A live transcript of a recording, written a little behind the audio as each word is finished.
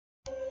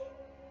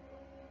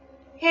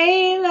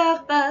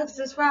loves,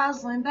 it's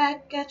Roslynn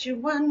back at you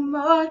one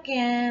more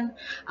again.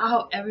 I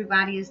hope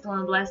everybody is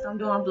doing blessed. I'm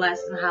doing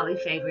blessed and highly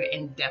favored,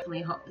 and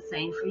definitely hope the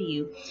same for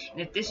you.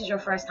 And if this is your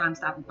first time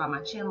stopping by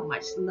my channel,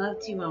 much love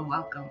to you and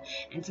welcome.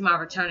 And to my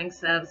returning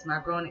subs, my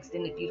growing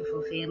extended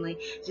beautiful family,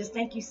 just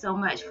thank you so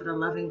much for the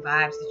loving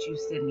vibes that you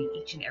send me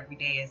each and every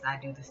day as I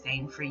do the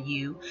same for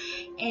you.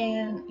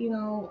 And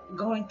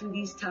going through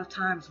these tough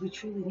times, we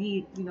truly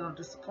need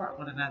to support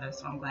one another.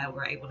 So I'm glad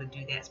we're able to do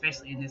that,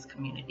 especially in this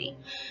community.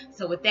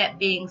 So with that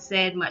being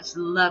said, much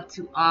love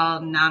to all.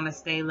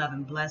 Namaste, love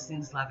and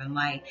blessings, love and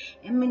light,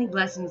 and many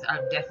blessings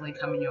are definitely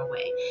coming your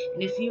way.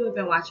 And if you have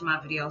been watching my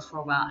videos for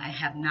a while and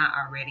have not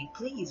already,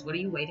 please, what are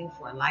you waiting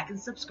for? Like and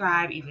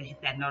subscribe, even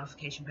hit that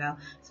notification bell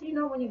so you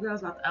know when your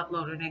girl's about to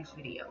upload her next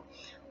video.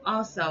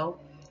 Also,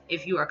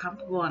 if you are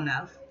comfortable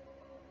enough,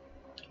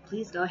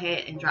 please go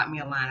ahead and drop me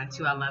a line or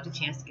two. I love the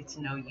chance to get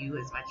to know you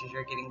as much as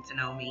you're getting to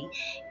know me,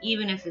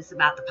 even if it's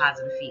about the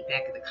positive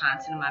feedback of the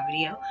content of my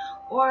video,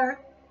 or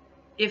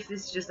if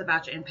it's just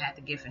about your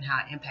empathic gift and how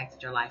it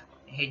impacted your life,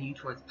 heading you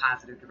towards a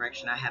positive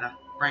direction. I had a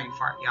brain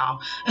fart, y'all.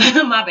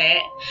 My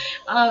bad.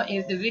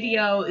 If the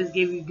video is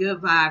giving you good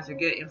vibes or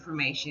good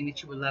information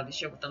that you would love to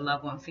share with a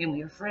loved one,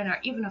 family, or friend, or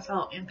even a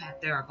fellow empath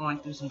that are going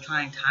through some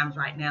trying times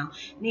right now,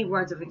 need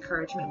words of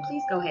encouragement,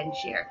 please go ahead and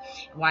share.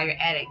 And while you're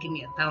at it, give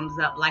me a thumbs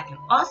up, like, and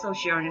also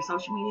share on your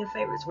social media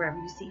favorites wherever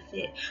you see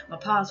fit. I'm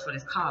gonna pause for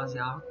this cause,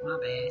 y'all. My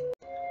bad.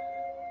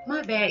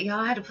 My bad,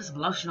 y'all. I had to put some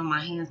lotion on my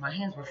hands. My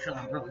hands were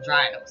feeling really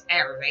dry. It was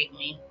aggravating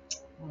me.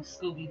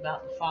 Scooby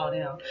about to fall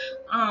down.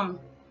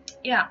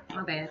 Yeah,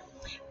 my bad.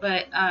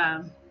 But,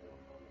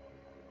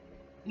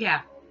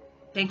 yeah.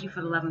 Thank you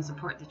for the love and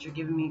support that you're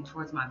giving me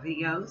towards my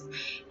videos.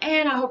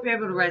 And I hope you're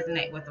able to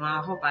resonate with them. I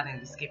hope I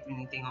didn't skip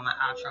anything on my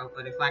outro.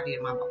 But if I did,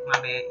 my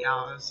bad,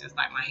 y'all. It's just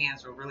like my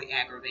hands were really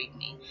aggravating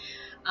me.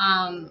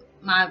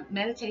 My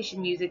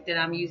meditation music that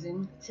I'm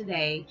using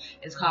today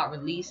is called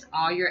Release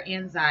All Your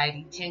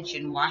Anxiety,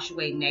 Tension, Wash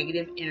Away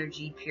Negative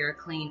Energy, Pure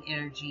Clean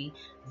Energy,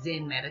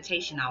 Zen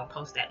Meditation. I will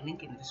post that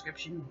link in the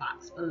description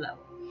box below.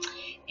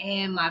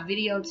 And my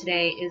video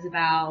today is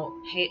about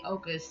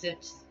Heyoka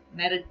sense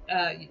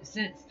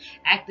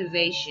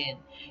activation,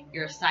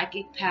 your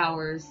psychic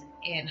powers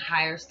and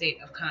higher state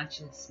of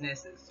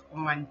consciousness is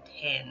on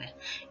 10.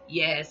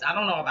 Yes, I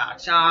don't know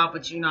about y'all,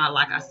 but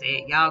like I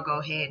said, y'all go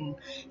ahead and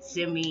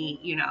send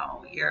me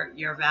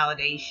your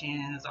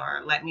validations,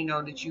 or let me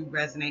know that you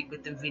resonate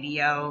with the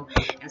video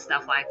and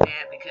stuff like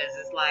that, because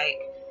it's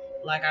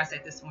like I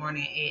said this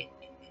morning,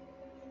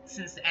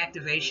 since the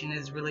activation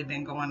has really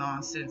been going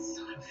on since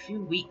a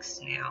few weeks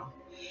now,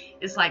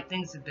 it's like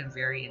things have been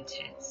very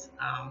intense.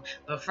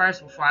 But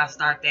first, before I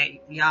start that,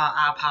 y'all,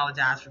 I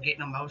apologize for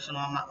getting emotional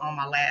on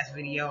my last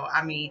video.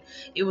 I mean,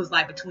 it was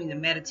like between the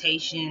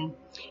meditation,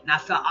 and I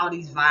felt all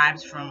these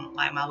vibes from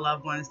like my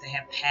loved ones that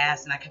have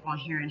passed, and I kept on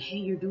hearing, hey,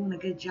 you're doing a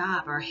good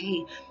job, or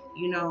hey,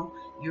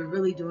 you're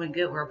really doing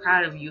good, we're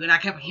proud of you. And I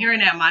kept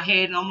hearing that in my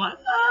head, and I'm like,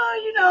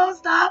 oh,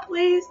 stop,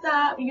 please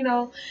stop,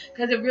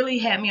 because it really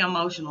had me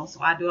emotional.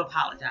 So I do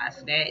apologize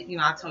for that.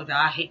 I told y'all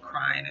I hate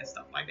crying and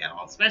stuff like that,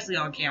 especially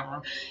on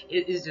camera.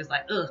 It's just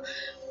like, ugh.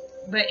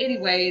 But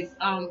anyways,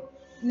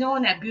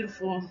 knowing that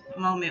beautiful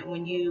moment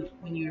when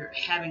you're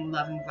having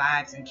loving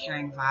vibes and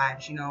caring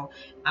vibes,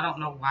 I don't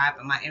know why,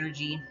 but my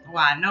energy,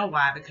 well, I know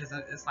why, because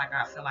it's like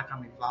I feel like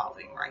I'm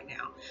evolving right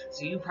now.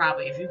 So you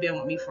probably, if you've been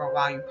with me for a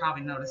while, you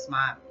probably noticed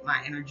my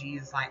energy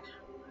is like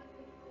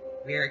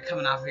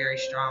coming off very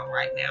strong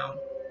right now.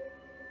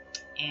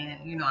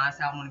 And I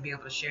said I want to be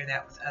able to share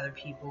that with other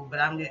people, but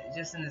I'm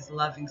just in this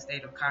loving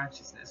state of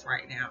consciousness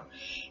right now.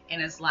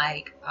 And it's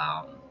like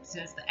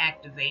since the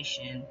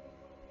activation,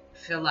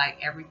 feel like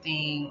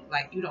everything,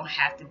 like you don't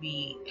have to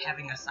be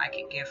having a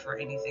psychic gift or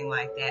anything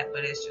like that,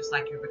 but it's just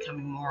like you're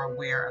becoming more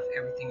aware of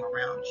everything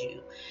around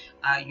you.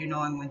 You're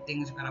knowing when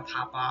things are going to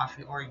pop off,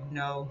 or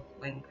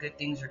when good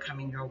things are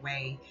coming your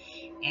way,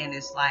 and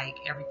it's like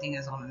everything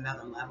is on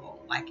another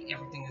level. Like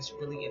everything is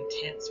really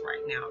intense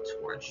right now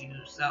towards you.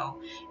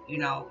 So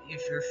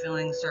if you're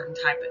feeling certain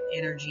type of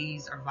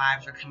energies or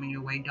vibes are coming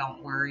your way,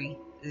 don't worry.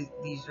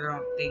 These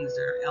are things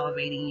that are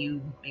elevating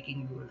you,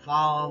 making you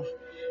evolve,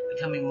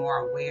 becoming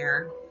more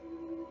aware.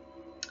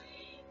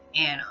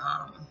 And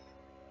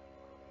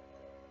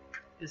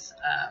it's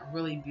a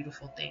really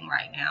beautiful thing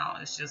right now.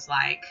 It's just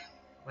like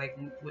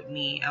with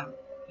me,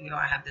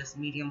 I have this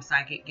medium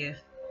psychic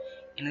gift,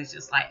 and it's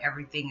just like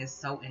everything is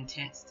so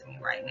intense to me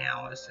right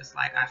now. It's just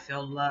like I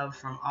feel love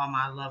from all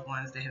my loved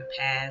ones that have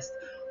passed,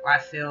 or I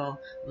feel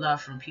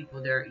love from people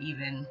that are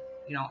even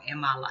in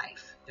my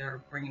life.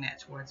 They're bringing that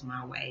towards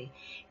my way,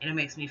 and it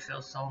makes me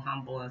feel so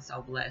humble and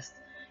so blessed,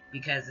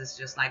 because it's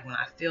just like when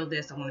I feel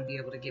this, I want to be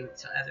able to give it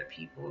to other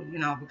people,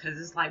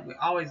 because it's like we're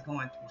always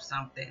going through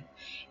something,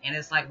 and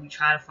it's like we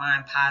try to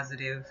find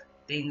positive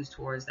things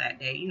towards that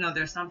day.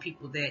 There's some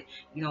people that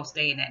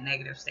stay in that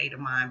negative state of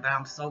mind, but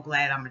I'm so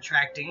glad I'm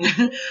attracting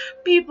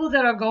people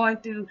that are going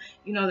through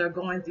they're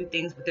going through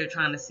things, but they're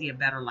trying to see a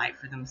better life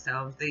for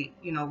themselves.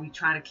 We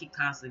try to keep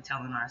constantly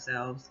telling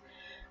ourselves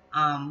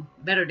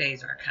better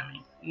days are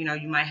coming.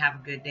 You might have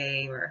a good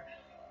day, or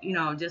you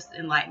know, just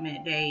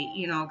Enlightenment Day,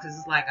 you know, because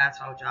it's like I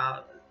told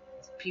y'all,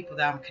 people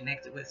that I'm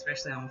connected with,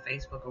 especially on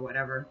Facebook or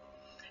whatever,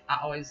 I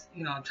always,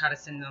 you know, try to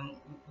send them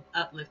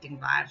uplifting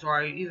vibes,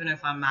 or even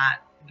if I'm not,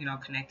 you know,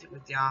 connected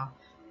with y'all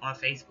on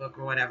Facebook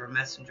or whatever,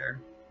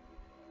 Messenger.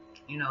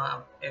 You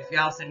know, if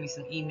y'all send me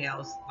some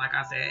emails, like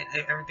I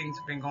said, everything's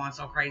been going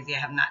so crazy. I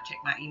have not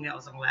checked my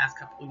emails in the last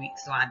couple of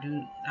weeks, so I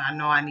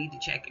know I need to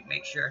check it,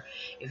 make sure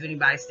if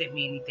anybody sent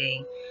me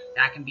anything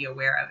that I can be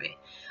aware of it.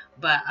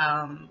 But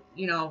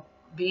you know,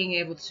 being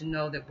able to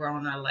know that we're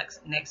on our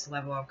next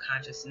level of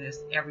consciousness,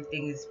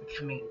 everything is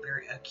becoming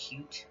very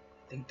acute.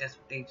 I think that's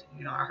what they,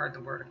 you know, I heard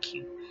the word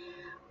acute,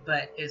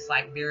 but it's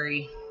like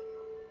very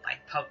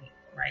like potent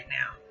right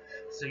now.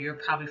 So you're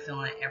probably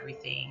feeling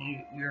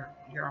everything.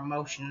 Your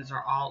emotions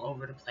are all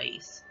over the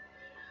place.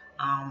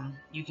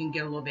 You can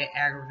get a little bit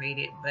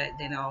aggravated, but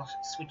then it'll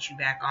switch you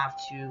back off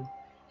to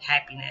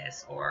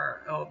happiness,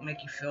 or it'll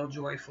make you feel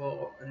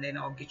joyful, and then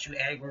it'll get you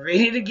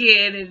aggravated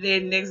again, and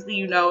then next thing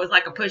you know, it's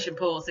like a push and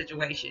pull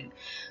situation.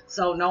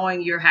 So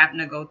knowing you're having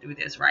to go through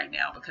this right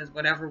now, because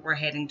whatever we're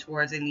heading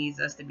towards, it needs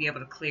us to be able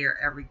to clear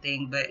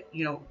everything, but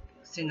you know,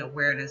 seeing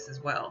awareness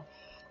as well,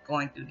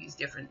 going through these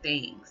different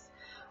things.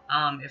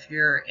 If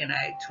you're in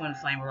a twin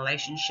flame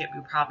relationship,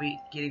 you're probably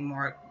getting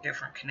more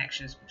different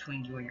connections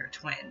between you and your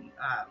twin,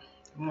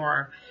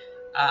 more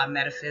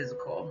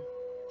metaphysical.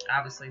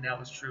 Obviously, that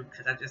was true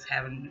because I just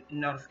had a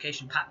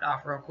notification popped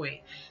off real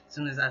quick as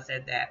soon as I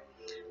said that.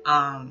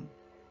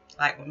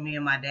 Like with me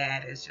and my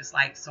dad, it's just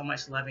like so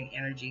much loving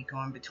energy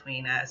going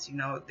between us. You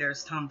know,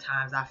 there's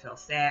sometimes I feel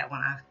sad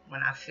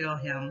when I feel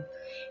him,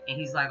 and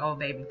he's like, "Oh,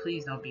 baby,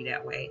 please don't be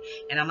that way,"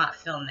 and I'm not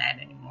feeling that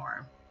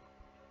anymore.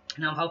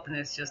 And I'm hoping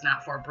it's just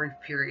not for a brief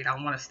period.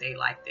 I want to stay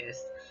like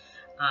this.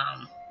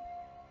 Um,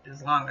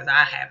 as long as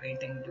I have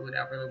anything to do with it,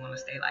 I really want to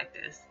stay like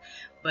this.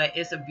 But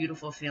it's a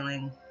beautiful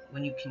feeling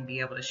when you can be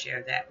able to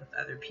share that with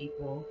other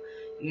people.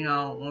 You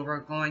know, when we're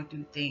going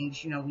through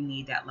things, you know, we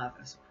need that love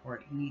and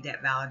support. You need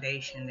that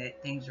validation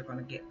that things are going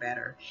to get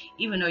better.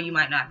 Even though you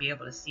might not be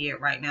able to see it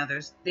right now,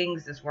 there's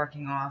things that's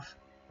working off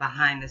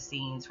behind the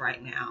scenes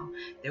right now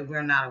that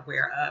we're not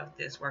aware of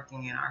that's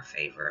working in our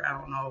favor. I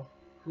don't know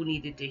who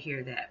needed to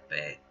hear that,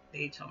 but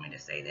they told me to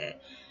say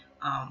that,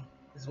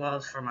 as well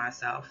as for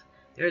myself.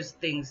 There's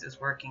things that's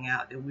working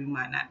out that we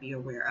might not be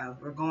aware of.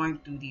 We're going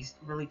through these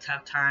really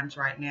tough times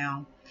right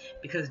now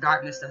because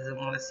darkness doesn't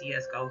want to see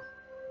us go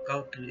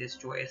through this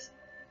joyous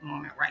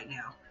moment right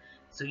now.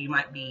 So you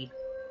might be,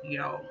 you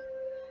know,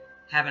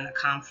 having a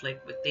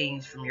conflict with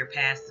things from your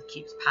past that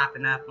keeps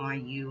popping up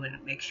on you, and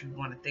it makes you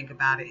want to think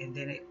about it, and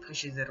then it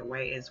pushes it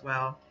away as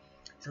well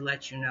to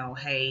let you know,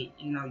 hey,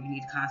 you know, you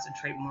need to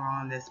concentrate more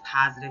on this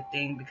positive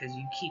thing, because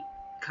you keep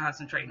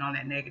concentrating on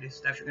that negative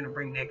stuff, you're going to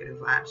bring negative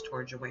vibes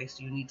towards your way.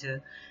 So you need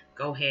to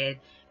go ahead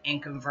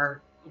and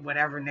convert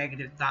whatever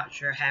negative thoughts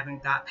you're having,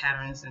 thought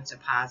patterns, into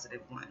positive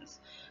ones.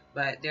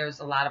 But there's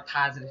a lot of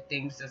positive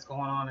things that's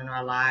going on in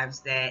our lives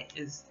that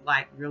is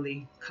like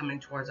really coming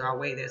towards our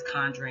way, that's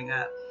conjuring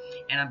up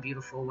in a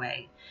beautiful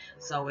way.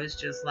 So it's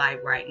just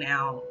like right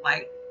now,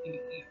 like,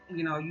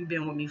 you know, you've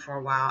been with me for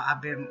a while.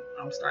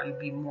 I'm starting to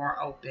be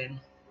more open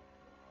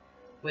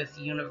with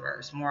the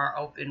universe, more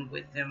open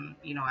with them.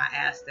 You know, I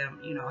asked them,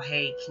 you know,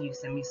 hey, can you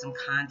send me some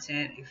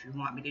content? If you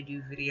want me to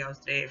do videos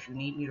today, if you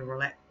need me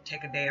to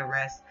take a day of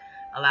rest,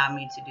 allow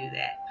me to do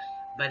that.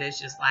 But it's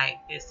just like,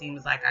 it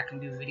seems like I can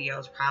do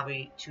videos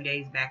probably 2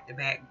 days back to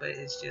back, but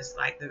it's just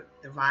like the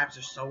vibes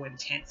are so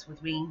intense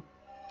with me.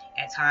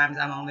 At times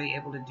I'm only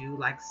able to do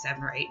like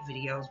 7 or 8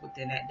 videos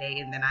within that day,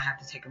 and then I have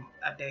to take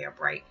a day of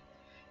break,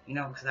 you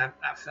know, because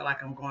I feel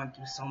like I'm going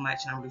through so much,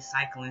 and I'm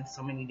recycling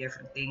so many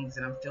different things,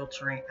 and I'm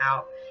filtering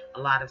out a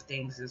lot of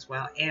things as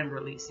well, and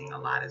releasing a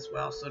lot as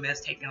well. So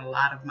that's taking a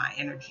lot of my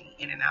energy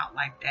in and out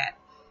like that.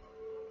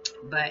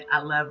 But I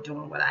love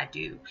doing what I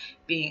do,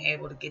 being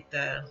able to get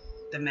the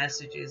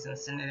messages and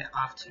sending it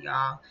off to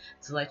y'all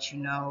to let you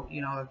know,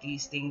 if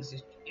these things,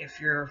 if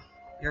you're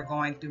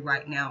going through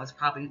right now, is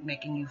probably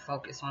making you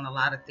focus on a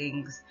lot of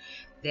things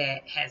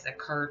that has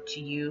occurred to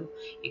you.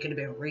 It could have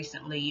been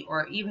recently,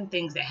 or even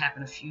things that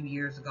happened a few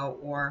years ago,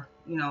 or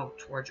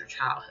towards your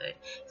childhood.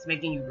 It's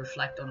making you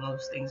reflect on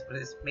those things, but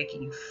it's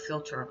making you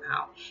filter them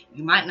out.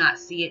 You might not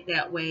see it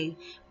that way,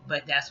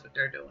 but that's what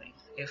they're doing.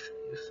 If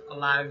a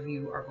lot of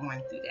you are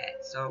going through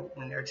that, so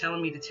when they're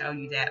telling me to tell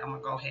you that, I'm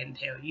gonna go ahead and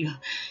tell you.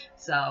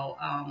 So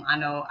I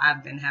know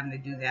I've been having to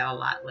do that a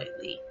lot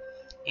lately.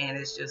 And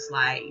it's just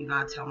like,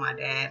 I tell my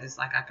dad, it's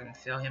like I can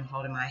feel him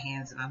holding my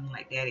hands, and I'm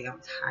like, Daddy,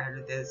 I'm tired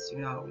of this.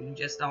 You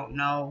just don't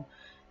know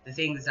the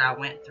things I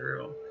went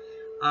through.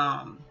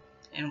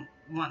 And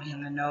wanting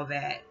him to know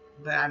that.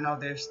 But I know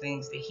there's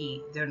things that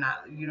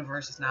the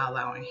universe is not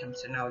allowing him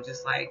to know.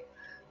 Just like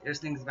there's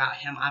things about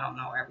him I don't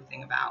know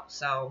everything about.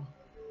 So,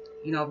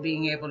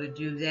 being able to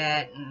do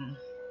that and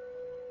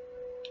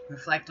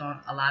reflect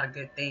on a lot of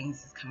good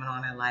things is coming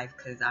on in life,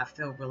 because I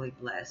feel really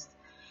blessed,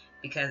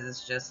 because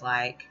it's just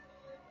like,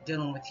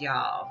 dealing with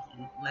y'all,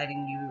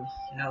 letting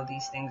you know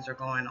these things are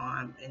going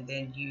on, and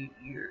then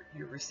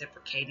you're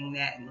reciprocating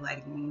that and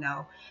letting me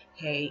know,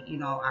 hey, you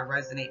know, I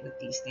resonate with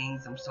these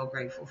things. I'm so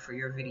grateful for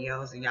your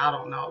videos. And y'all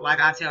don't know, like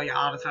I tell y'all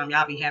all the time,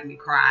 y'all be having me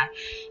cry,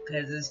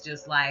 because it's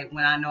just like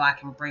when I know I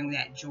can bring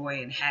that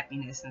joy and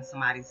happiness in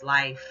somebody's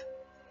life,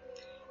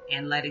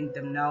 and letting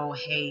them know,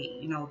 hey,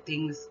 you know,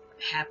 things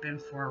happen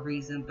for a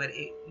reason, but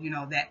it, you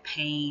know, that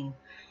pain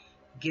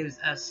gives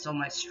us so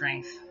much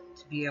strength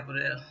to be able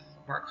to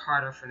work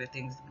harder for the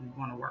things that we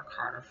want to work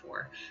harder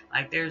for.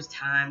 Like there's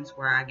times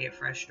where I get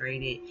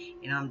frustrated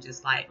and I'm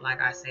just like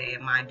I say,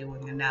 am I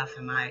doing enough?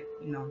 Am I,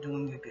 you know,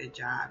 doing a good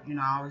job? You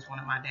know, I always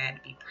wanted my dad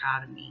to be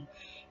proud of me,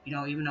 you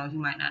know, even though he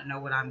might not know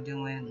what I'm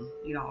doing,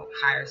 you know,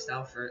 higher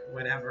self or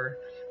whatever,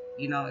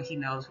 you know, he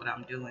knows what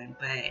I'm doing.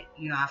 But,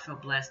 you know, I feel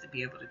blessed to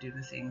be able to do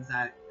the things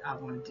I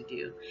wanted to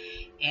do,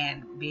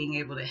 and being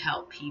able to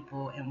help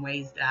people in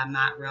ways that I'm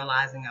not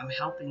realizing I'm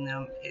helping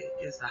them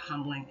is a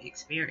humbling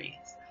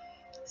experience.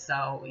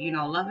 So, you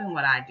know, loving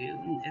what I do,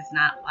 it's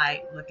not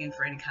like looking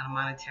for any kind of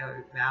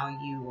monetary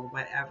value or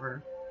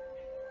whatever.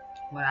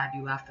 What I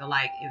do, I feel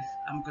like if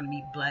I'm going to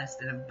be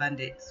blessed in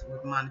abundance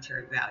with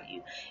monetary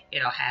value,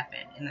 it'll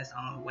happen in its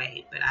own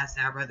way. But I say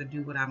I'd rather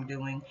do what I'm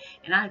doing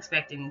and not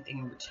expect anything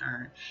in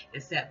return,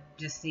 except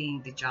just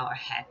seeing that y'all are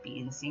happy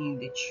and seeing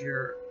that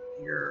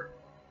you're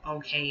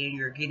okay and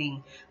you're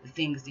getting the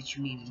things that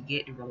you needed to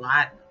get to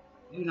rely,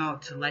 you know,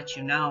 to let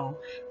you know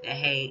that,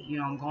 hey, you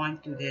know, I'm going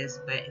through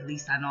this, but at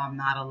least I know I'm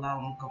not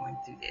alone going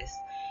through this.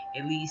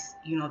 At least,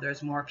 you know,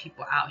 there's more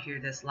people out here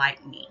that's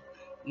like me.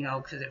 You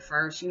know, because at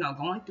first, you know,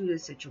 going through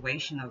this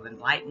situation of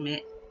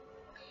enlightenment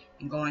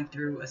and going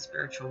through a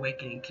spiritual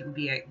awakening can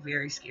be a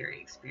very scary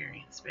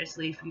experience,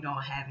 especially if you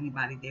don't have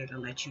anybody there to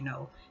let you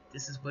know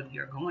this is what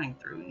you're going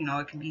through. You know,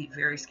 it can be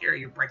very scary.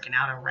 You're breaking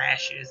out in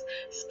rashes,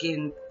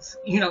 skin,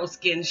 you know,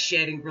 skin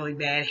shedding really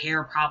bad,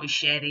 hair probably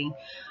shedding,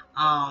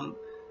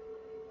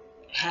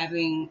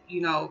 having,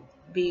 you know,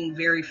 being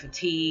very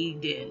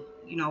fatigued and,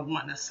 you know,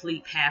 wanting to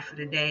sleep half of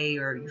the day,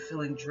 or you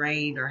feeling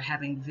drained, or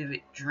having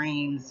vivid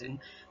dreams and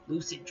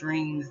lucid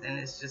dreams, and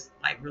it's just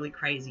like really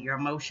crazy. Your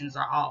emotions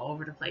are all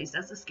over the place.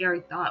 That's a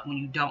scary thought when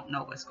you don't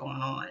know what's going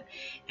on.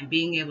 And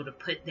being able to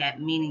put that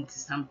meaning to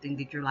something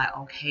that you're like,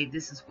 okay,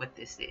 this is what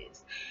this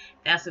is.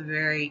 That's a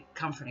very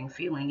comforting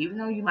feeling, even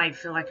though you might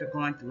feel like you're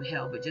going through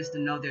hell, but just to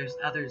know there's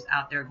others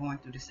out there going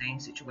through the same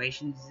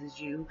situations as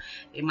you.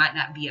 They might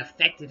not be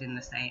affected in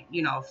the same,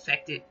 you know,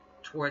 affected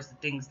towards the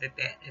things that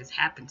has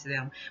happened to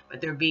them, but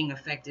they're being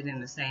affected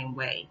in the same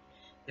way.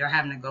 They're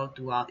having to go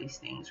through all these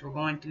things. We're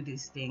going through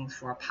these things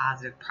for a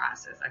positive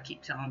process. I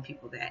keep telling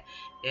people that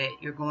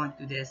you're going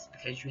through this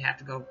because you have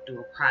to go through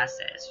a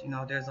process. You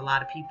know, there's a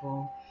lot of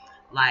people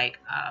like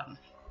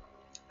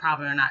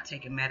probably are not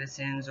taking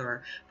medicines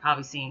or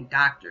probably seeing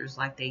doctors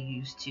like they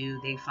used to.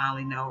 They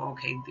finally know,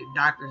 okay, the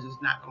doctors is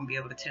not going to be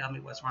able to tell me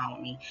what's wrong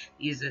with me.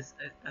 These is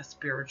a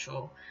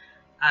spiritual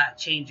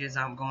changes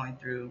I'm going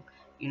through.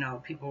 You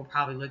know, people will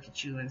probably look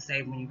at you and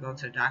say when you go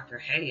to a doctor,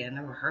 hey, I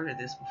never heard of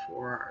this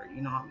before. Or,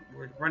 you know,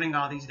 we're running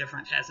all these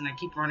different tests, and I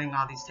keep running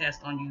all these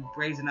tests on you,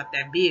 raising up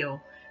that bill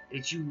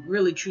that you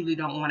really truly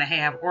don't want to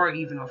have or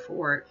even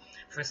afford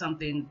for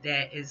something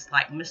that is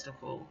like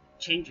mystical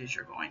changes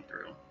you're going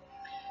through.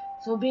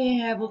 So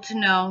being able to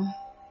know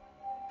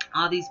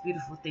all these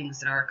beautiful things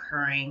that are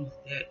occurring,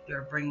 that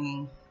they're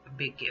bringing a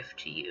big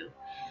gift to you.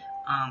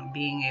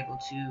 Being able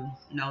to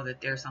know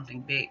that there's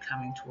something big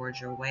coming towards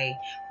your way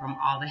from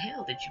all the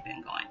hell that you've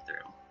been going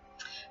through.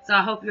 So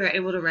I hope you're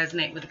able to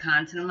resonate with the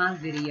content of my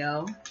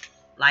video.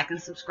 Like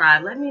and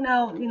subscribe. Let me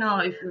know, you know,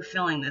 if you're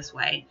feeling this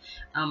way.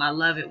 I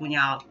love it when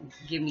y'all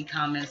give me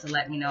comments and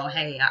let me know,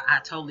 hey, I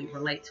totally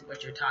relate to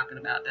what you're talking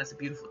about. That's a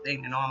beautiful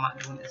thing to know I'm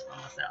not doing this for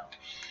myself.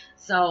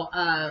 So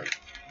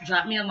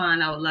drop me a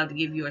line. I would love to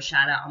give you a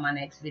shout out on my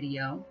next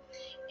video.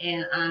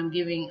 And I'm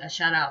giving a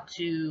shout out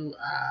to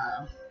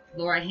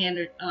Laura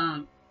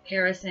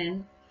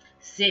Harrison,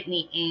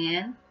 Sydney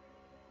Ann,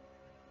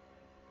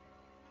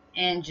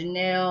 and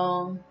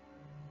Janelle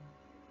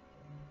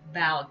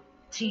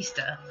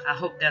Bautista. I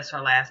hope that's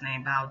her last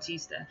name,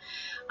 Bautista.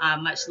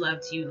 Much love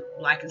to you.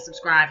 Like and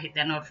subscribe. Hit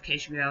that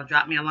notification bell.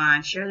 Drop me a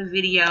line. Share the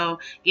video.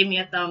 Give me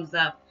a thumbs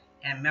up.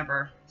 And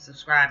remember,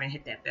 subscribe and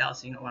hit that bell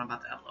so you know when I'm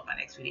about to upload my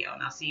next video.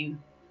 And I'll see you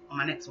on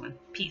my next one.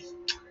 Peace.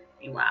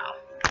 Be wild.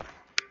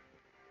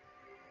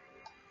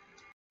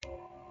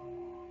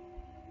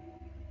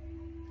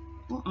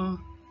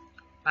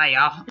 Bye,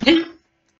 y'all.